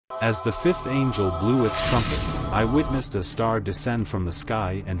As the fifth angel blew its trumpet, I witnessed a star descend from the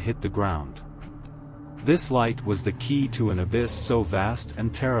sky and hit the ground. This light was the key to an abyss so vast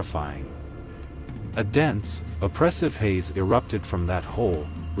and terrifying. A dense, oppressive haze erupted from that hole,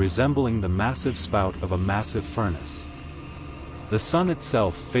 resembling the massive spout of a massive furnace. The sun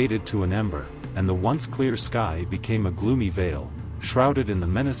itself faded to an ember, and the once clear sky became a gloomy veil, shrouded in the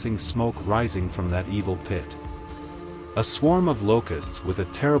menacing smoke rising from that evil pit. A swarm of locusts with a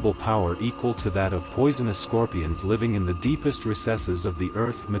terrible power equal to that of poisonous scorpions living in the deepest recesses of the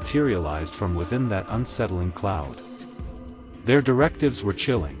earth materialized from within that unsettling cloud. Their directives were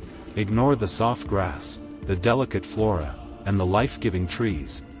chilling: ignore the soft grass, the delicate flora, and the life-giving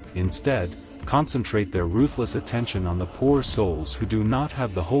trees. Instead, concentrate their ruthless attention on the poor souls who do not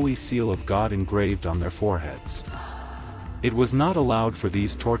have the holy seal of God engraved on their foreheads. It was not allowed for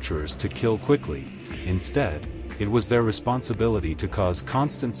these torturers to kill quickly. Instead, it was their responsibility to cause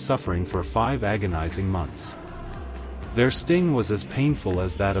constant suffering for 5 agonizing months. Their sting was as painful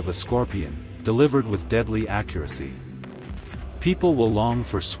as that of a scorpion, delivered with deadly accuracy. People will long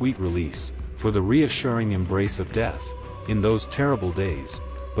for sweet release, for the reassuring embrace of death, in those terrible days,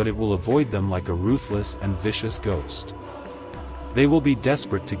 but it will avoid them like a ruthless and vicious ghost. They will be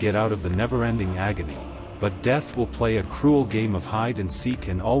desperate to get out of the never-ending agony, but death will play a cruel game of hide and seek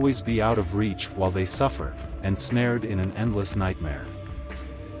and always be out of reach while they suffer, ensnared in an endless nightmare.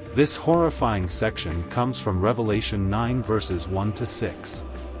 This horrifying section comes from Revelation 9 verses 1 to 6.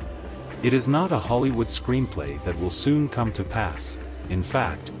 It is not a Hollywood screenplay that will soon come to pass. In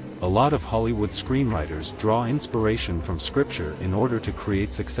fact, a lot of Hollywood screenwriters draw inspiration from scripture in order to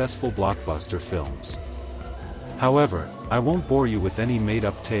create successful blockbuster films. However, I won't bore you with any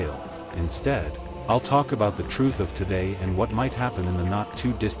made-up tale. Instead, I'll talk about the truth of today and what might happen in the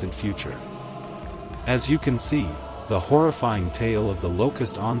not-too-distant future. As you can see, the horrifying tale of the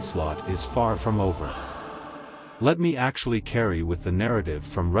locust onslaught is far from over. Let me actually carry with the narrative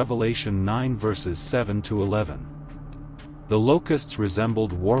from Revelation 9 verses 7 to 11. The locusts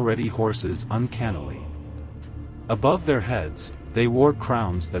resembled war-ready horses uncannily. Above their heads, they wore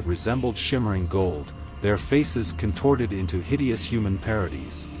crowns that resembled shimmering gold, their faces contorted into hideous human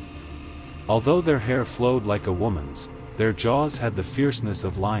parodies. Although their hair flowed like a woman's, their jaws had the fierceness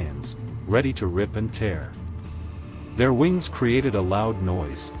of lions, ready to rip and tear. Their wings created a loud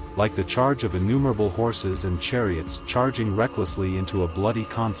noise, like the charge of innumerable horses and chariots charging recklessly into a bloody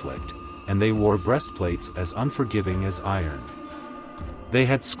conflict, and they wore breastplates as unforgiving as iron. They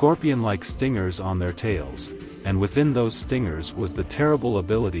had scorpion-like stingers on their tails, and within those stingers was the terrible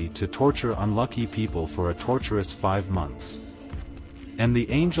ability to torture unlucky people for a torturous 5 months. And the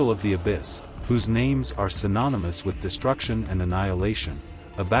angel of the abyss, whose names are synonymous with destruction and annihilation,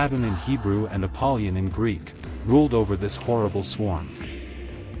 Abaddon in Hebrew and Apollyon in Greek, ruled over this horrible swarm.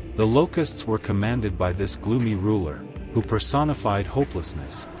 The locusts were commanded by this gloomy ruler, who personified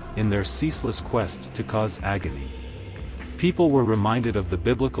hopelessness, in their ceaseless quest to cause agony. People were reminded of the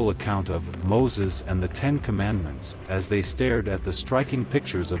biblical account of Moses and the 10 Commandments as they stared at the striking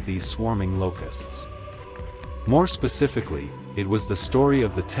pictures of these swarming locusts. More specifically, it was the story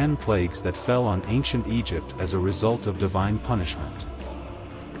of the 10 plagues that fell on ancient Egypt as a result of divine punishment.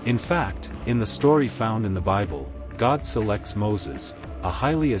 In fact, in the story found in the Bible, God selects Moses, a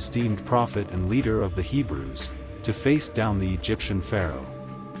highly esteemed prophet and leader of the Hebrews, to face down the Egyptian pharaoh.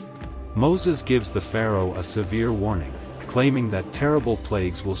 Moses gives the pharaoh a severe warning, claiming that terrible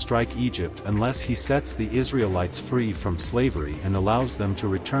plagues will strike Egypt unless he sets the Israelites free from slavery and allows them to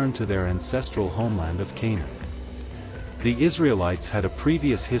return to their ancestral homeland of Canaan. The Israelites had a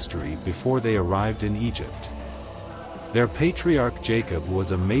previous history before they arrived in Egypt. Their patriarch Jacob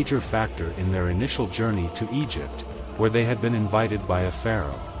was a major factor in their initial journey to Egypt, where they had been invited by a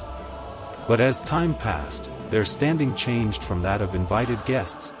pharaoh. But as time passed, their standing changed from that of invited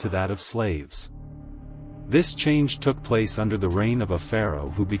guests to that of slaves. This change took place under the reign of a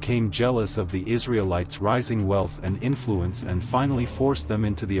pharaoh who became jealous of the Israelites' rising wealth and influence and finally forced them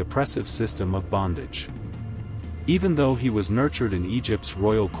into the oppressive system of bondage. Even though he was nurtured in Egypt's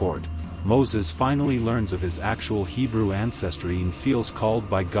royal court, Moses finally learns of his actual Hebrew ancestry and feels called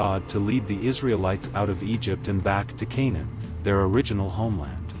by God to lead the Israelites out of Egypt and back to Canaan, their original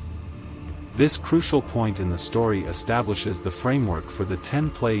homeland. This crucial point in the story establishes the framework for the 10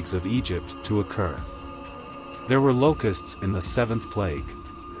 plagues of Egypt to occur. There were locusts in the 7th plague.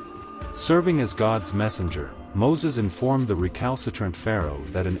 Serving as God's messenger, Moses informed the recalcitrant Pharaoh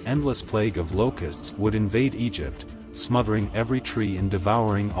that an endless plague of locusts would invade Egypt, smothering every tree and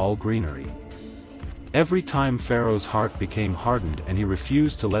devouring all greenery. Every time Pharaoh's heart became hardened and he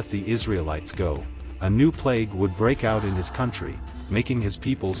refused to let the Israelites go, a new plague would break out in his country, making his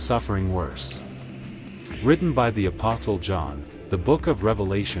people's suffering worse. Written by the Apostle John, the Book of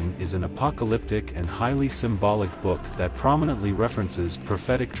Revelation is an apocalyptic and highly symbolic book that prominently references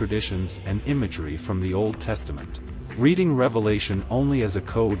prophetic traditions and imagery from the Old Testament. Reading Revelation only as a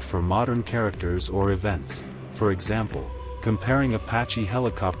code for modern characters or events, for example, comparing Apache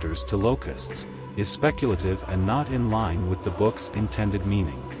helicopters to locusts, is speculative and not in line with the book's intended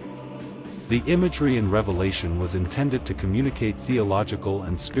meaning. The imagery in Revelation was intended to communicate theological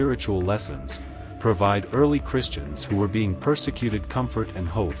and spiritual lessons, provide early Christians who were being persecuted comfort and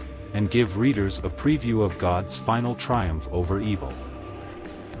hope, and give readers a preview of God's final triumph over evil.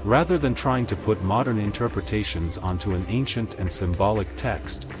 Rather than trying to put modern interpretations onto an ancient and symbolic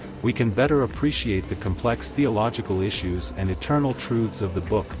text, we can better appreciate the complex theological issues and eternal truths of the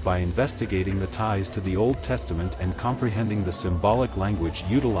book by investigating the ties to the Old Testament and comprehending the symbolic language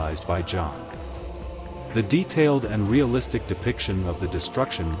utilized by John. The detailed and realistic depiction of the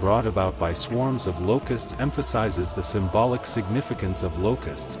destruction brought about by swarms of locusts emphasizes the symbolic significance of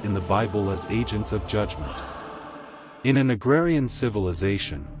locusts in the Bible as agents of judgment. In an agrarian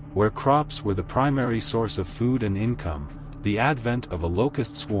civilization, where crops were the primary source of food and income, the advent of a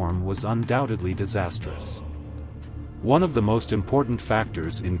locust swarm was undoubtedly disastrous. One of the most important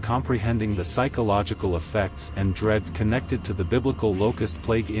factors in comprehending the psychological effects and dread connected to the biblical locust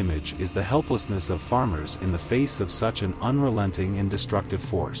plague image is the helplessness of farmers in the face of such an unrelenting and destructive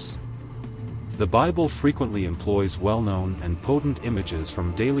force. The Bible frequently employs well-known and potent images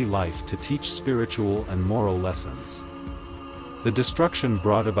from daily life to teach spiritual and moral lessons. The destruction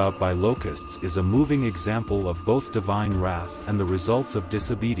brought about by locusts is a moving example of both divine wrath and the results of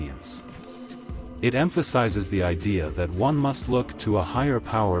disobedience. It emphasizes the idea that one must look to a higher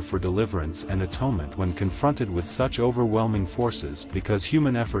power for deliverance and atonement when confronted with such overwhelming forces, because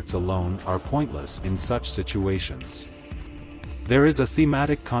human efforts alone are pointless in such situations. There is a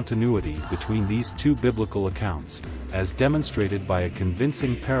thematic continuity between these two biblical accounts, as demonstrated by a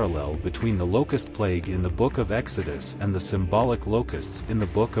convincing parallel between the locust plague in the book of Exodus and the symbolic locusts in the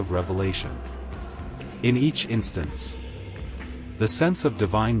book of Revelation. In each instance, the sense of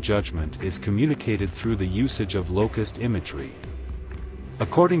divine judgment is communicated through the usage of locust imagery.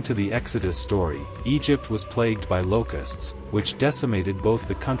 According to the Exodus story, Egypt was plagued by locusts, which decimated both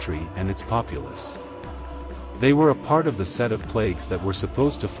the country and its populace. They were a part of the set of plagues that were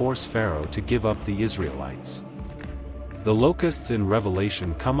supposed to force Pharaoh to give up the Israelites. The locusts in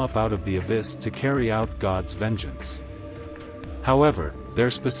Revelation come up out of the abyss to carry out God's vengeance. However,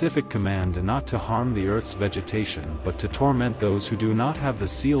 their specific command not to harm the earth's vegetation but to torment those who do not have the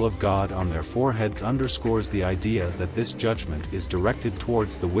seal of God on their foreheads underscores the idea that this judgment is directed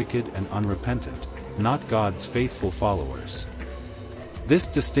towards the wicked and unrepentant, not God's faithful followers. This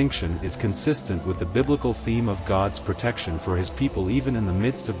distinction is consistent with the biblical theme of God's protection for His people even in the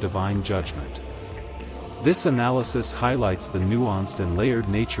midst of divine judgment. This analysis highlights the nuanced and layered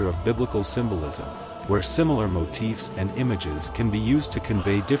nature of biblical symbolism, where similar motifs and images can be used to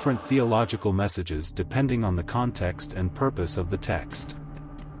convey different theological messages depending on the context and purpose of the text.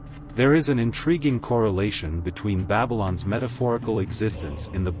 There is an intriguing correlation between Babylon's metaphorical existence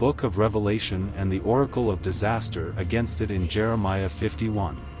in the book of Revelation and the oracle of disaster against it in Jeremiah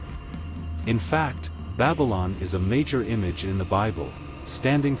 51. In fact, Babylon is a major image in the Bible,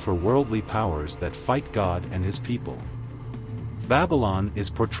 standing for worldly powers that fight God and His people. Babylon is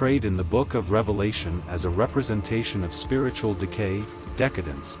portrayed in the book of Revelation as a representation of spiritual decay,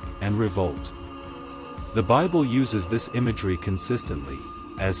 decadence, and revolt. The Bible uses this imagery consistently,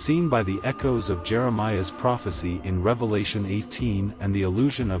 as seen by the echoes of Jeremiah's prophecy in Revelation 18 and the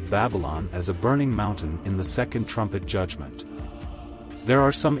allusion of Babylon as a burning mountain in the second trumpet judgment. There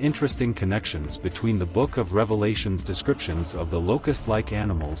are some interesting connections between the book of Revelation's descriptions of the locust-like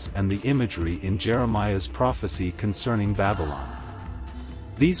animals and the imagery in Jeremiah's prophecy concerning Babylon.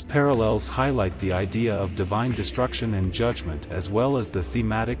 These parallels highlight the idea of divine destruction and judgment as well as the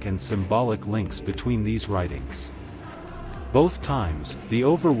thematic and symbolic links between these writings. Both times, the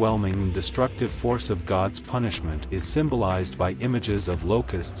overwhelming and destructive force of God's punishment is symbolized by images of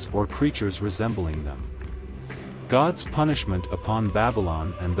locusts or creatures resembling them. God's punishment upon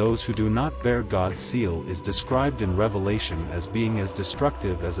Babylon and those who do not bear God's seal is described in Revelation as being as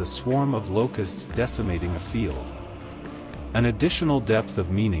destructive as a swarm of locusts decimating a field. An additional depth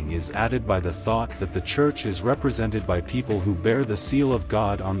of meaning is added by the thought that the church is represented by people who bear the seal of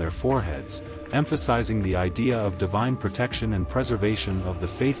God on their foreheads, emphasizing the idea of divine protection and preservation of the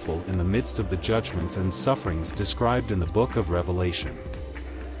faithful in the midst of the judgments and sufferings described in the book of Revelation.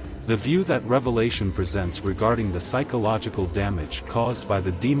 The view that Revelation presents regarding the psychological damage caused by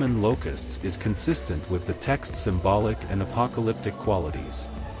the demon locusts is consistent with the text's symbolic and apocalyptic qualities.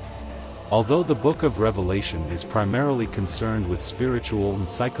 Although the book of Revelation is primarily concerned with spiritual and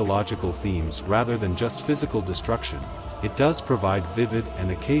psychological themes rather than just physical destruction, it does provide vivid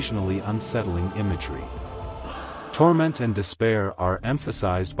and occasionally unsettling imagery. Torment and despair are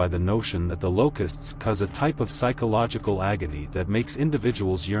emphasized by the notion that the locusts cause a type of psychological agony that makes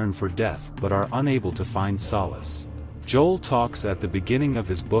individuals yearn for death but are unable to find solace. Joel talks at the beginning of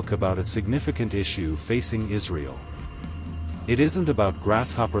his book about a significant issue facing Israel. It isn't about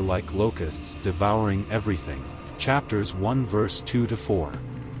grasshopper-like locusts devouring everything, chapters 1 verse 2-4.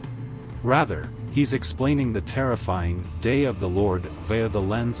 Rather, he's explaining the terrifying day of the Lord via the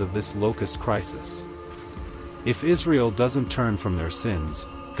lens of this locust crisis. If Israel doesn't turn from their sins,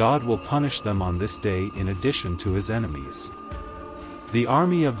 God will punish them on this day in addition to his enemies. The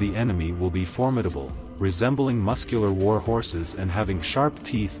army of the enemy will be formidable, resembling muscular war horses and having sharp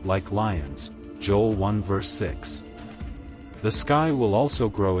teeth like lions, Joel 1 verse 6. The sky will also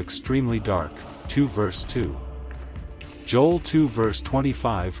grow extremely dark, 2 verse 2. Joel 2 verse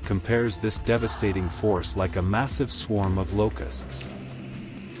 25 compares this devastating force like a massive swarm of locusts.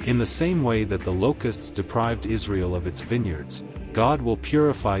 In the same way that the locusts deprived Israel of its vineyards, God will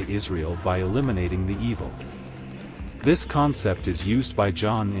purify Israel by eliminating the evil. This concept is used by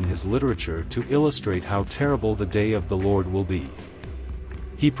John in his literature to illustrate how terrible the day of the Lord will be.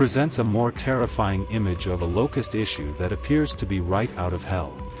 He presents a more terrifying image of a locust issue that appears to be right out of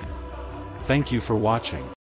hell. Thank you for watching.